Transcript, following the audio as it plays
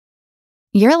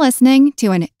You're listening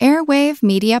to an Airwave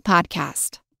Media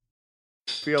Podcast.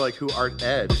 Feel like who art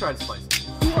ed? Try to spice it.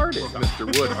 Who art ed? Mr.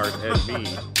 Wood art ed me.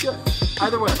 Good.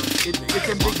 Either way, it's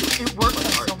ambiguous. It works on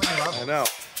so many levels. I know.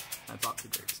 That's off to a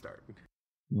great start.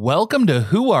 Welcome to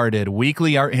Who Arted,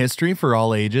 weekly art history for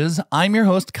all ages. I'm your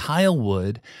host, Kyle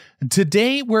Wood.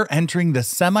 Today, we're entering the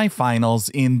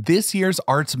semifinals in this year's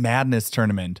Arts Madness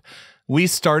tournament. We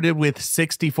started with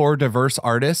 64 diverse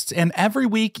artists, and every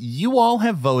week you all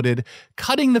have voted,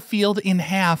 cutting the field in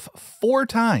half 4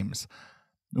 times.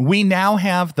 We now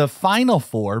have the final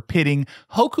 4 pitting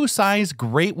Hokusai's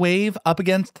Great Wave up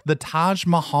against the Taj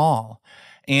Mahal,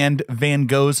 and Van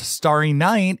Gogh's Starry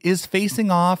Night is facing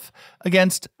off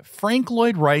against Frank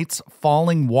Lloyd Wright's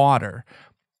Falling Water,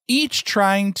 each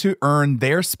trying to earn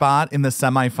their spot in the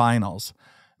semifinals.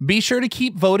 Be sure to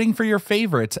keep voting for your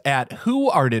favorites at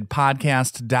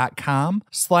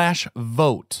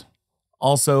whoartedpodcast.com/vote.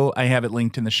 Also, I have it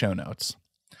linked in the show notes.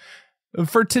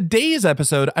 For today's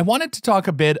episode, I wanted to talk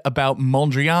a bit about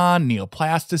Mondrian,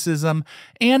 Neoplasticism,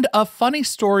 and a funny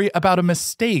story about a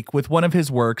mistake with one of his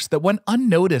works that went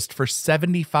unnoticed for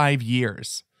 75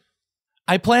 years.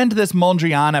 I planned this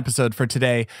Mondrian episode for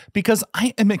today because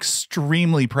I am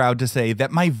extremely proud to say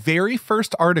that my very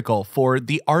first article for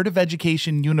The Art of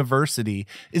Education University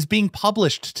is being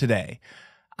published today.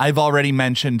 I've already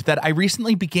mentioned that I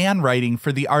recently began writing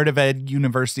for the Art of Ed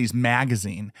University's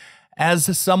magazine.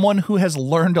 As someone who has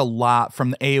learned a lot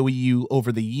from the AOEU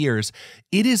over the years,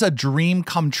 it is a dream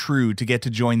come true to get to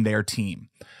join their team.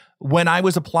 When I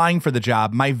was applying for the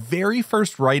job, my very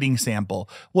first writing sample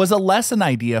was a lesson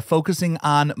idea focusing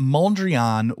on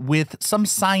Mondrian with some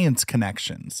science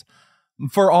connections.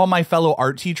 For all my fellow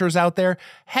art teachers out there,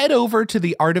 head over to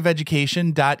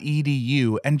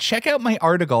theartofeducation.edu and check out my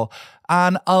article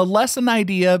on a lesson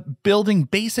idea building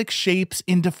basic shapes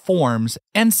into forms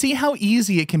and see how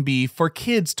easy it can be for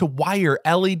kids to wire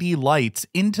LED lights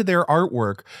into their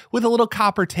artwork with a little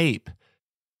copper tape.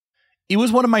 It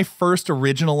was one of my first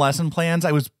original lesson plans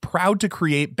I was proud to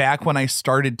create back when I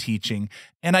started teaching,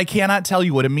 and I cannot tell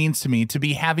you what it means to me to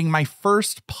be having my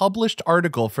first published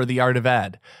article for the Art of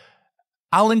Ed.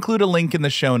 I'll include a link in the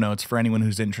show notes for anyone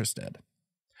who's interested.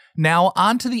 Now,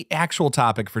 on to the actual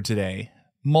topic for today,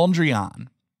 Mondrian.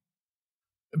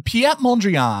 Piet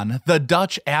Mondrian, the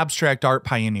Dutch abstract art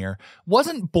pioneer,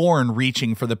 wasn't born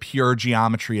reaching for the pure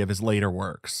geometry of his later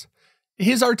works.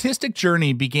 His artistic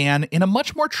journey began in a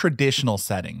much more traditional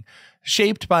setting,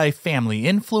 shaped by family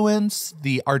influence,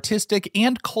 the artistic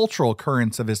and cultural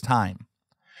currents of his time.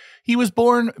 He was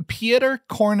born Pieter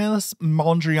Cornelis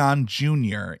Mondrian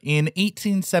Jr. in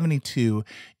 1872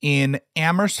 in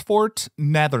Amersfoort,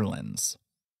 Netherlands.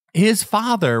 His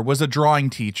father was a drawing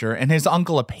teacher and his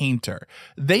uncle a painter.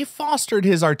 They fostered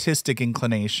his artistic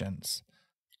inclinations.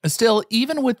 Still,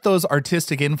 even with those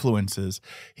artistic influences,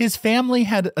 his family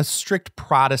had a strict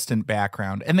Protestant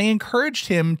background, and they encouraged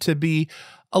him to be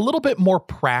a little bit more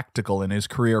practical in his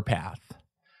career path.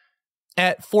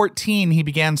 At 14, he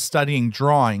began studying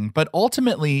drawing, but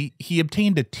ultimately he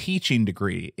obtained a teaching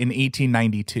degree in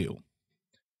 1892.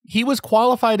 He was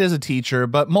qualified as a teacher,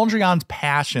 but Mondrian's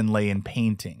passion lay in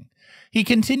painting. He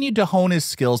continued to hone his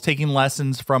skills, taking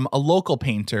lessons from a local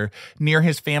painter near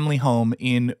his family home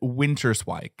in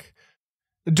Winterswijk.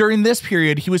 During this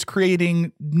period, he was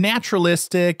creating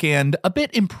naturalistic and a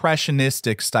bit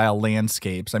impressionistic style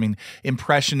landscapes. I mean,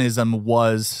 Impressionism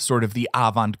was sort of the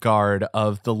avant-garde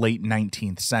of the late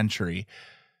 19th century.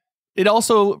 It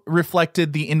also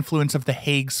reflected the influence of the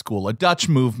Hague School, a Dutch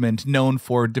movement known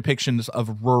for depictions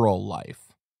of rural life.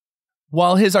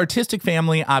 While his artistic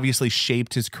family obviously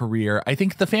shaped his career, I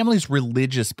think the family's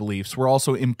religious beliefs were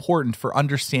also important for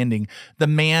understanding the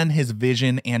man, his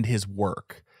vision, and his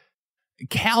work.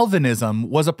 Calvinism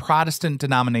was a Protestant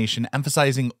denomination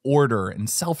emphasizing order and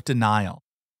self-denial.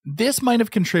 This might have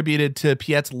contributed to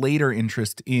Piet's later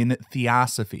interest in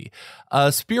theosophy,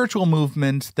 a spiritual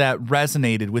movement that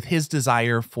resonated with his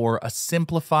desire for a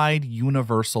simplified,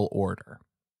 universal order.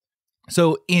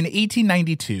 So in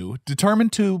 1892,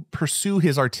 determined to pursue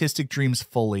his artistic dreams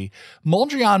fully,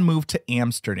 Mondrian moved to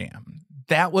Amsterdam.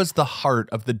 That was the heart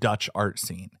of the Dutch art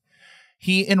scene.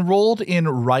 He enrolled in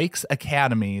Rijks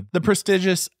Academy, the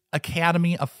prestigious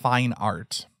Academy of Fine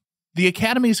Art. The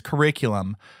Academy's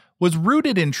curriculum was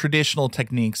rooted in traditional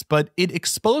techniques, but it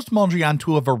exposed Mondrian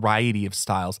to a variety of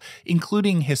styles,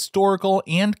 including historical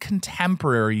and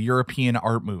contemporary European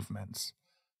art movements.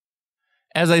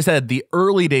 As I said, the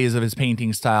early days of his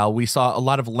painting style, we saw a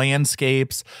lot of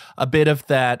landscapes, a bit of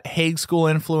that Hague School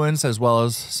influence, as well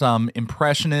as some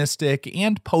impressionistic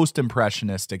and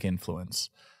post-impressionistic influence.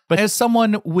 But as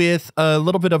someone with a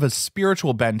little bit of a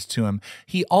spiritual bent to him,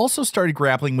 he also started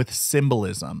grappling with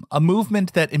symbolism, a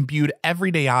movement that imbued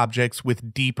everyday objects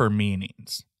with deeper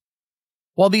meanings.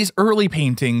 While these early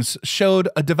paintings showed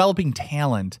a developing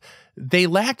talent, they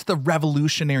lacked the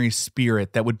revolutionary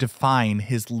spirit that would define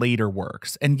his later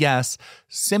works. And yes,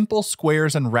 simple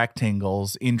squares and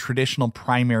rectangles in traditional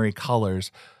primary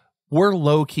colors were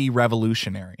low-key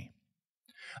revolutionary.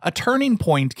 A turning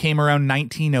point came around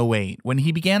 1908 when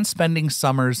he began spending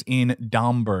summers in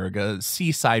Domburg, a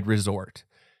seaside resort.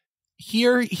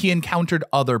 Here, he encountered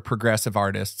other progressive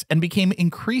artists and became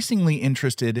increasingly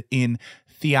interested in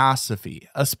theosophy,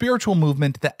 a spiritual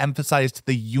movement that emphasized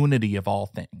the unity of all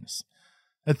things.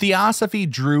 The theosophy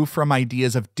drew from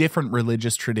ideas of different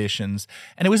religious traditions,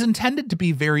 and it was intended to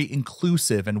be very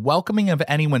inclusive and welcoming of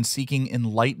anyone seeking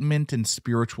enlightenment and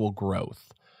spiritual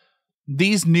growth.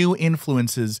 These new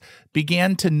influences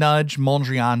began to nudge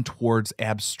Mondrian towards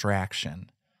abstraction.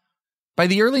 By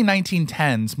the early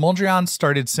 1910s, Mondrian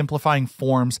started simplifying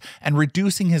forms and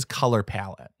reducing his color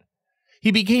palette.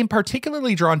 He became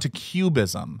particularly drawn to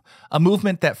Cubism, a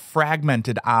movement that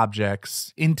fragmented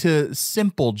objects into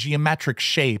simple geometric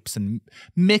shapes and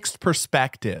mixed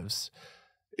perspectives.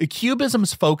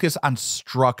 Cubism's focus on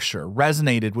structure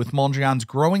resonated with Mondrian's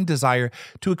growing desire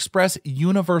to express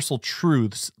universal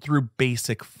truths through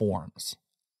basic forms.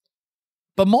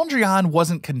 But Mondrian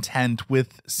wasn't content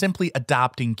with simply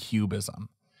adopting Cubism.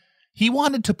 He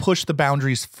wanted to push the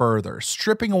boundaries further,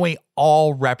 stripping away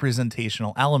all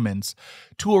representational elements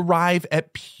to arrive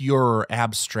at pure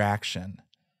abstraction.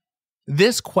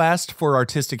 This quest for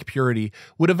artistic purity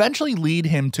would eventually lead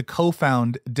him to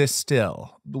co-found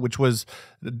Stijl, which was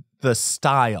the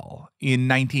Stijl, in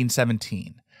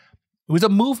 1917. It was a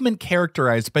movement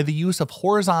characterized by the use of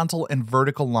horizontal and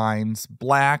vertical lines,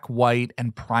 black, white,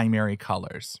 and primary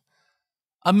colors.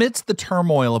 Amidst the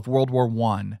turmoil of World War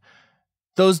I,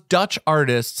 those Dutch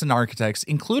artists and architects,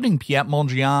 including Piet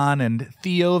Mondrian and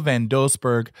Theo van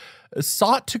Doesburg,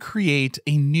 sought to create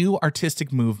a new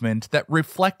artistic movement that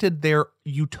reflected their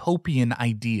utopian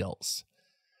ideals.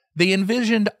 They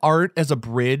envisioned art as a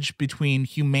bridge between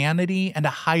humanity and a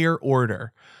higher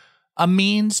order, a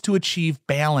means to achieve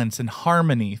balance and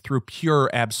harmony through pure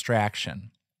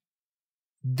abstraction.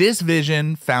 This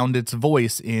vision found its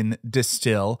voice in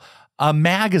Stijl, a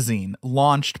magazine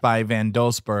launched by van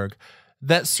Doesburg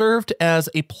that served as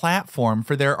a platform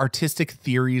for their artistic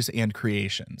theories and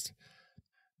creations.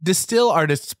 Stijl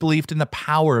artists believed in the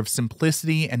power of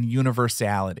simplicity and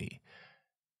universality.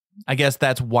 I guess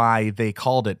that's why they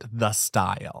called it the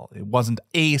style. It wasn't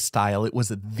a style, it was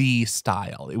the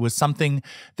style. It was something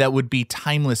that would be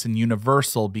timeless and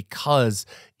universal because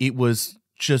it was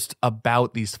just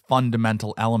about these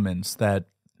fundamental elements that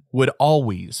would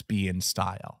always be in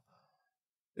style.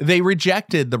 They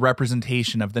rejected the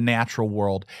representation of the natural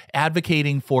world,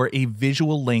 advocating for a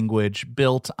visual language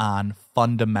built on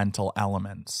fundamental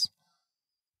elements.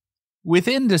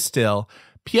 Within Stijl,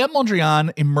 Piet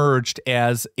Mondrian emerged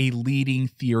as a leading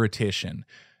theoretician,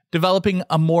 developing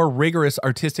a more rigorous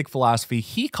artistic philosophy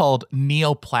he called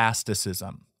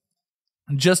Neoplasticism.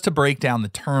 Just to break down the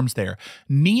terms there,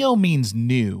 neo means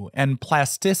new, and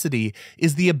plasticity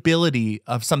is the ability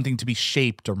of something to be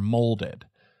shaped or molded.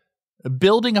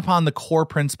 Building upon the core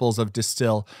principles of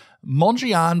Stijl,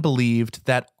 Mondrian believed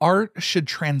that art should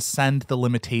transcend the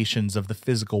limitations of the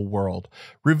physical world,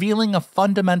 revealing a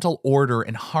fundamental order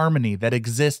and harmony that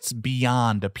exists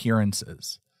beyond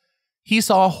appearances. He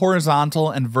saw horizontal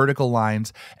and vertical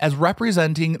lines as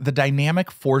representing the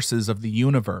dynamic forces of the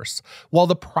universe, while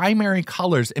the primary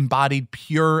colors embodied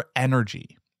pure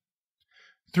energy.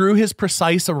 Through his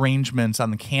precise arrangements on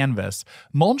the canvas,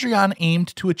 Mondrian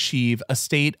aimed to achieve a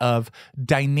state of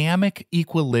dynamic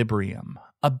equilibrium,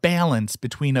 a balance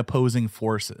between opposing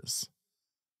forces.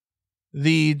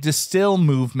 The Stijl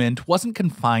movement wasn't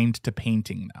confined to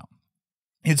painting, though.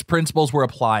 Its principles were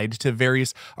applied to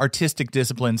various artistic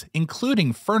disciplines,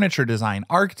 including furniture design,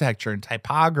 architecture, and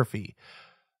typography.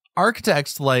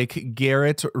 Architects like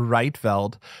Gerrit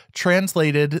Rietveld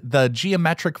translated the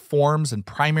geometric forms and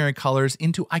primary colors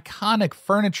into iconic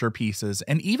furniture pieces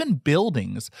and even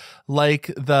buildings like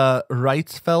the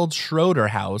Rietveld Schroeder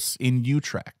House in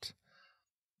Utrecht.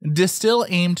 Stijl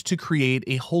aimed to create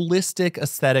a holistic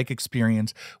aesthetic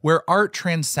experience where art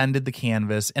transcended the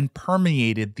canvas and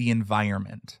permeated the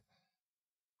environment.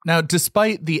 Now,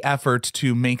 despite the effort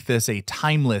to make this a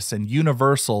timeless and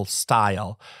universal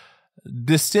style,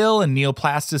 Stijl and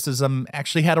Neoplasticism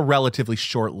actually had a relatively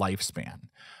short lifespan,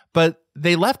 but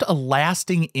they left a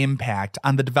lasting impact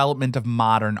on the development of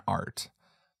modern art.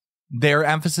 Their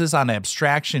emphasis on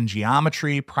abstraction,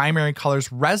 geometry, primary colors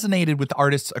resonated with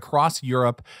artists across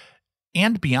Europe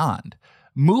and beyond.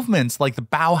 Movements like the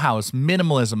Bauhaus,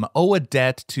 minimalism owe a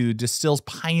debt to de Stijl's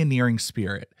pioneering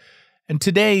spirit. And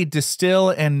today, de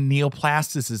Stijl and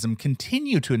Neoplasticism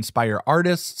continue to inspire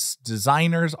artists,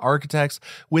 designers, architects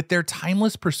with their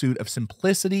timeless pursuit of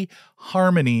simplicity,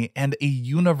 harmony, and a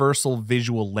universal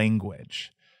visual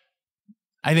language.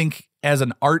 I think as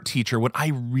an art teacher, what I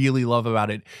really love about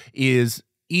it is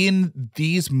in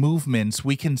these movements,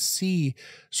 we can see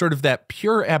sort of that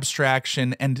pure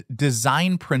abstraction and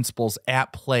design principles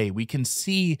at play. We can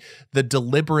see the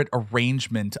deliberate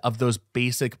arrangement of those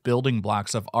basic building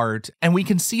blocks of art, and we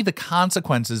can see the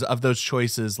consequences of those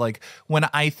choices. Like when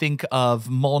I think of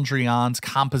Mondrian's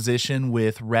composition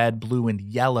with red, blue, and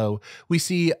yellow, we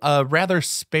see a rather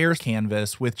sparse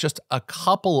canvas with just a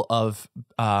couple of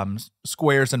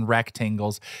squares and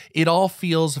rectangles. It all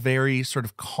feels very sort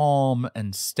of calm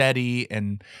and steady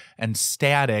and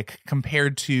static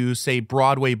compared to, say,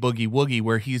 Broadway Boogie Woogie,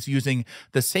 where he's using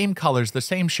the same colors, the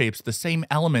same shapes, the same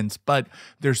elements, but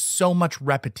there's so much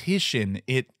repetition.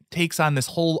 It takes on this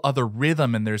whole other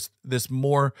rhythm, and there's this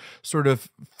more sort of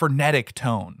frenetic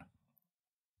tone.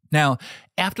 Now,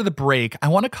 after the break, I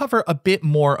want to cover a bit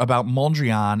more about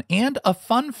Mondrian and a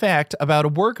fun fact about a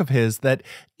work of his that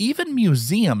even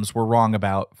museums were wrong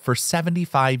about for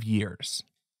 75 years.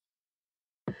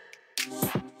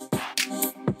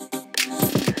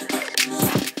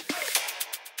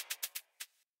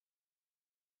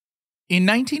 In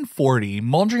 1940,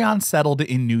 Mondrian settled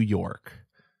in New York.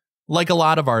 Like a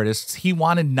lot of artists, he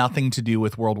wanted nothing to do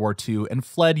with World War II and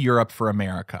fled Europe for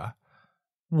America.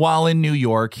 While in New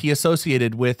York, he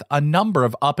associated with a number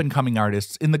of up-and-coming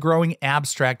artists in the growing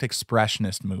abstract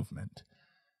expressionist movement.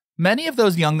 Many of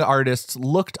those young artists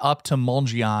looked up to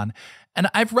Mondrian, and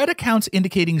I've read accounts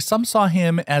indicating some saw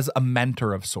him as a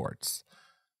mentor of sorts.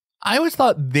 I always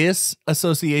thought this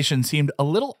association seemed a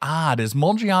little odd, as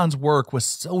Mondrian's work was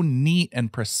so neat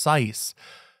and precise.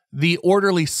 The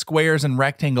orderly squares and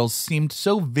rectangles seemed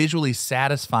so visually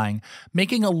satisfying,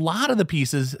 making a lot of the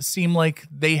pieces seem like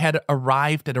they had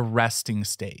arrived at a resting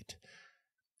state.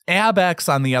 Abex,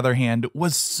 on the other hand,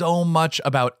 was so much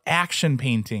about action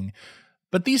painting,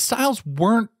 but these styles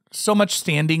weren't so much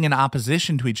standing in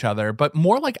opposition to each other, but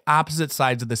more like opposite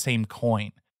sides of the same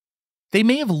coin. They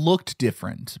may have looked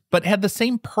different, but had the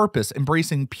same purpose,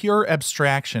 embracing pure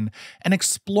abstraction and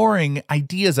exploring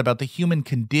ideas about the human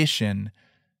condition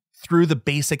through the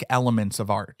basic elements of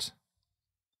art.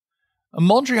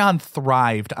 Mondrian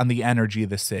thrived on the energy of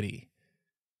the city.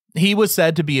 He was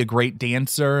said to be a great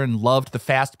dancer and loved the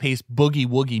fast-paced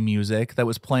boogie-woogie music that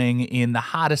was playing in the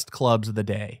hottest clubs of the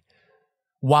day.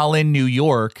 While in New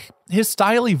York, his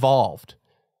style evolved.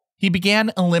 He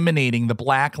began eliminating the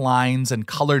black lines and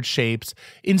colored shapes,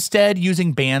 instead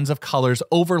using bands of colors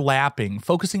overlapping,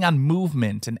 focusing on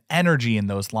movement and energy in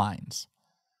those lines.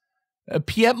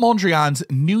 Piet Mondrian's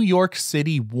New York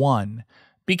City 1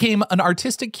 became an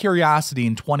artistic curiosity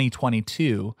in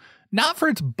 2022, not for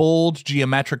its bold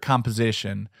geometric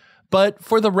composition, but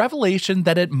for the revelation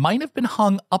that it might have been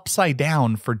hung upside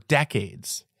down for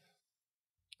decades.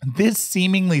 This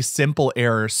seemingly simple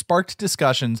error sparked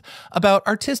discussions about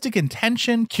artistic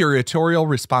intention, curatorial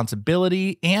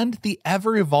responsibility, and the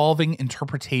ever-evolving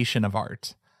interpretation of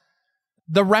art.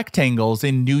 The rectangles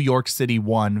in New York City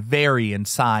 1 vary in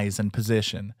size and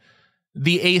position.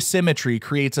 The asymmetry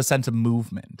creates a sense of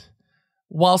movement.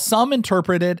 While some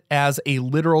interpret it as a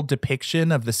literal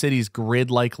depiction of the city's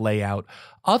grid-like layout,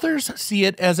 others see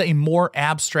it as a more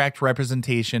abstract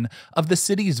representation of the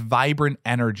city's vibrant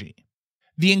energy.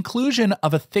 The inclusion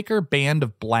of a thicker band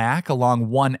of black along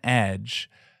one edge,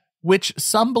 which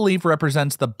some believe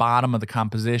represents the bottom of the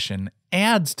composition,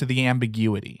 adds to the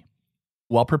ambiguity.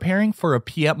 While preparing for a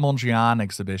Piet Mondrian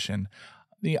exhibition,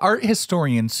 the art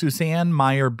historian Susanne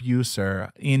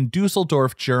Meyer-Buser in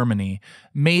Dusseldorf, Germany,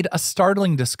 made a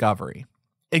startling discovery.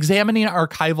 Examining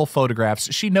archival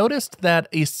photographs, she noticed that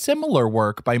a similar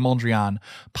work by Mondrian,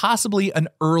 possibly an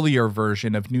earlier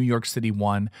version of New York City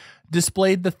 1,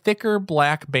 displayed the thicker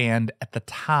black band at the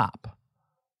top.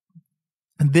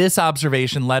 This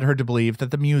observation led her to believe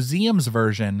that the museum's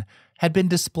version had been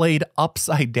displayed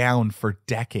upside down for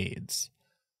decades.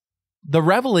 The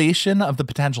revelation of the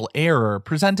potential error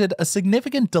presented a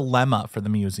significant dilemma for the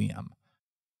museum.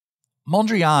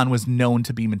 Mondrian was known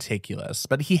to be meticulous,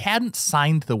 but he hadn't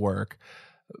signed the work,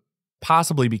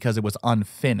 possibly because it was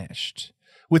unfinished.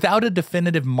 Without a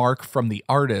definitive mark from the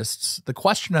artists, the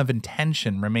question of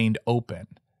intention remained open.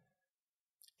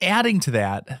 Adding to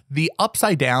that, the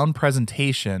upside-down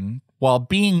presentation while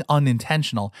being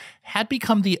unintentional, had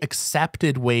become the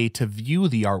accepted way to view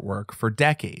the artwork for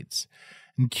decades.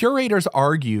 And curators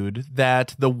argued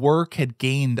that the work had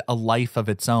gained a life of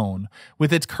its own,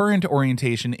 with its current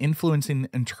orientation influencing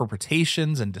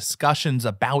interpretations and discussions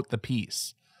about the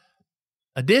piece.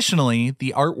 Additionally,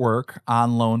 the artwork,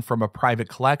 on loan from a private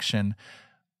collection,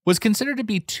 was considered to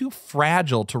be too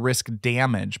fragile to risk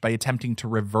damage by attempting to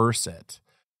reverse it.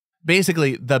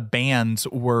 Basically, the bands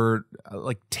were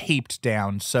taped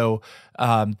down, so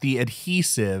the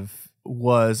adhesive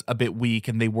was a bit weak,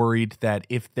 and they worried that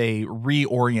if they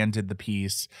reoriented the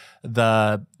piece,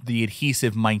 the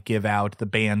adhesive might give out, the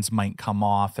bands might come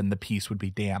off, and the piece would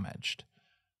be damaged.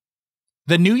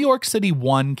 The New York City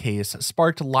 1 case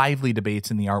sparked lively debates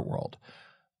in the art world.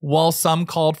 While some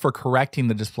called for correcting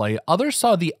the display, others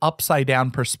saw the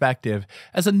upside-down perspective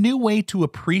as a new way to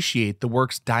appreciate the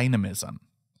work's dynamism.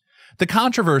 The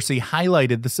controversy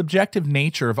highlighted the subjective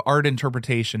nature of art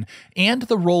interpretation and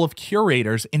the role of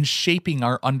curators in shaping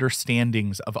our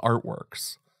understandings of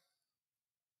artworks.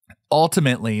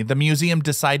 Ultimately, the museum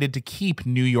decided to keep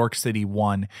New York City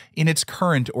 1 in its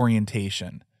current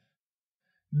orientation.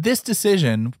 This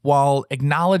decision, while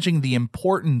acknowledging the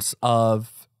importance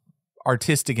of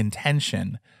artistic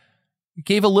intention,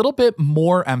 gave a little bit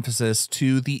more emphasis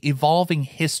to the evolving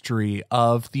history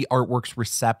of the artwork's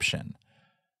reception.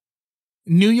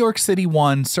 New York City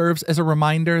 1 serves as a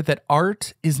reminder that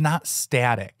art is not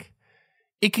static.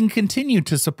 It can continue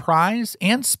to surprise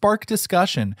and spark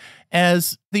discussion,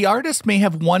 as the artist may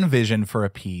have one vision for a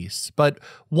piece, but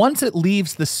once it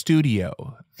leaves the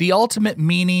studio, the ultimate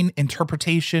meaning,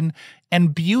 interpretation,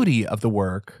 and beauty of the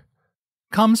work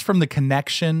comes from the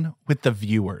connection with the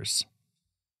viewers.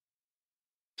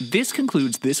 This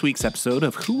concludes this week's episode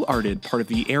of Who Arted, part of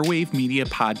the Airwave Media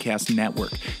Podcast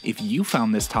Network. If you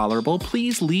found this tolerable,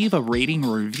 please leave a rating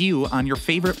or review on your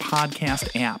favorite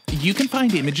podcast app. You can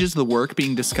find images of the work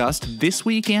being discussed this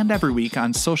week and every week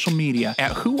on social media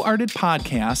at Who Arted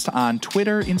Podcast on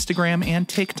Twitter, Instagram, and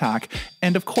TikTok,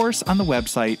 and of course on the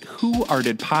website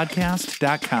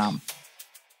whoartedpodcast.com.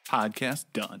 Podcast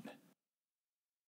done.